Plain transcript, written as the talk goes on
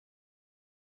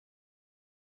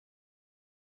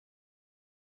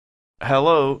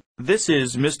Hello, this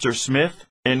is Mr. Smith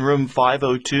in room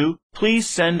 502. Please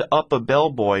send up a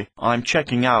bellboy. I'm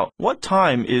checking out. What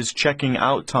time is checking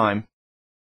out time?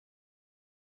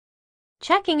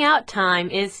 Checking out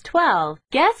time is 12.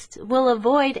 Guests will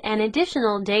avoid an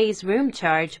additional day's room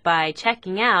charge by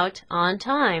checking out on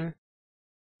time.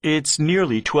 It's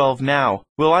nearly 12 now.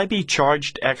 Will I be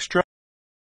charged extra?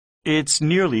 It's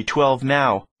nearly 12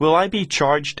 now. Will I be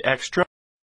charged extra?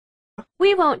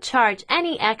 We won't charge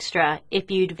any extra if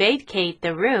you'd vacate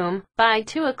the room by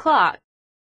 2 o'clock.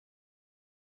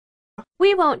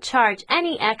 We won't charge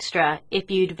any extra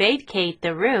if you'd vacate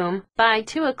the room by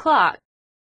 2 o'clock.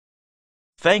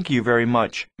 Thank you very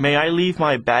much. May I leave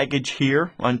my baggage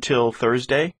here until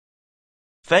Thursday?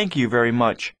 Thank you very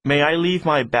much. May I leave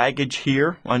my baggage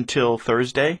here until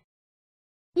Thursday?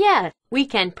 Yes, we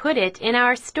can put it in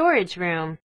our storage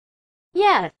room.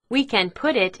 Yes, we can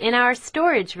put it in our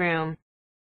storage room.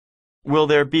 Will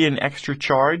there be an extra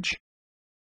charge?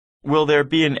 Will there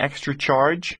be an extra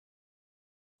charge?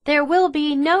 There will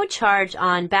be no charge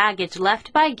on baggage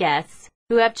left by guests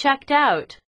who have checked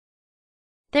out.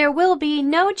 There will be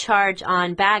no charge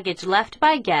on baggage left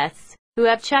by guests who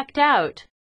have checked out.